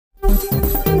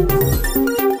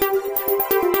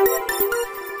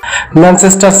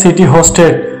Manchester City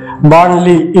hosted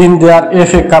Burnley in their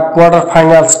FA Cup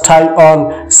quarter-finals tie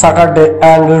on Saturday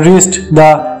and reached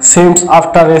the Saints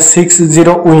after a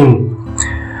 6-0 win.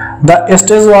 The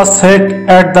stage was set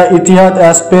at the Etihad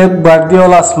as Pep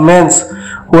Guardiola's men's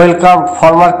welcomed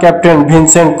former captain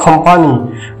Vincent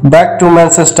Kompany back to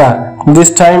Manchester,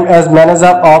 this time as manager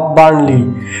of Burnley.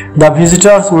 The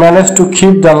visitors managed to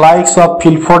keep the likes of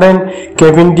Phil Foden,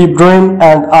 Kevin De Bruyne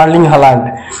and Erling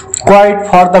Haaland quiet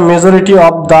for the majority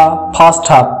of the first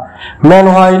half.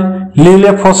 Meanwhile,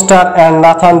 Lille Foster and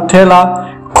Nathan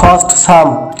Taylor caused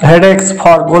some headaches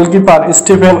for goalkeeper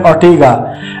Stefan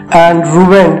Ortega and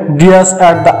Ruben Diaz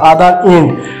at the other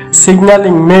end,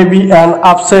 signaling maybe an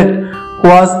upset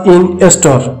was in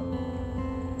store.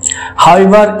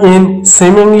 However, in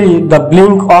seemingly the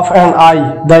blink of an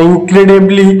eye, the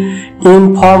incredibly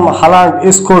in-form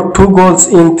Haaland scored 2 goals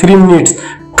in 3 minutes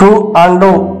to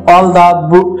undo all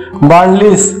the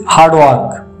Burnley's hard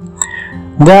work.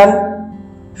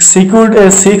 Then secured a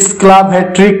 6th club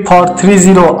hat-trick for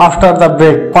 3-0 after the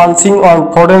break, punching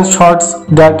on Foden's shots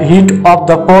that hit off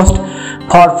the post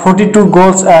for 42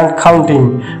 goals and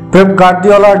counting. Pep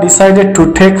Guardiola decided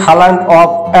to take Haaland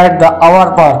off at the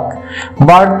hour mark,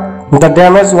 but the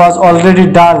damage was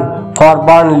already done for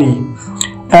Burnley,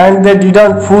 and they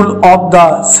didn't pull off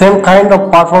the same kind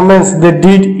of performance they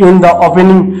did in the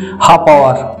opening half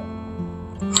hour.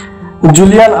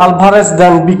 Julián Álvarez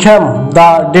then became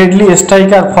the deadly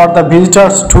striker for the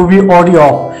visitors to be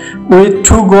off, with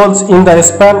 2 goals in the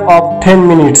span of 10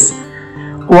 minutes,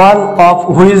 one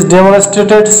of which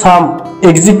demonstrated some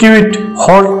exquisite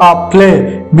hold-up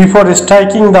play before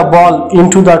striking the ball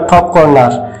into the top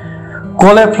corner.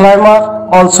 Cole Palmer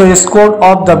also scored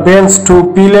off the bench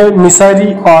to pile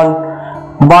misery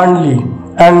on Burnley,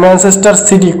 and Manchester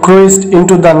City cruised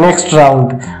into the next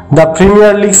round. The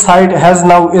Premier League side has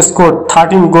now scored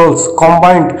 13 goals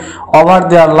combined over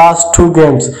their last 2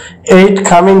 games, 8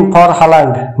 coming for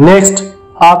Haaland. Next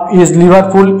up is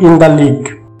Liverpool in the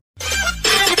league.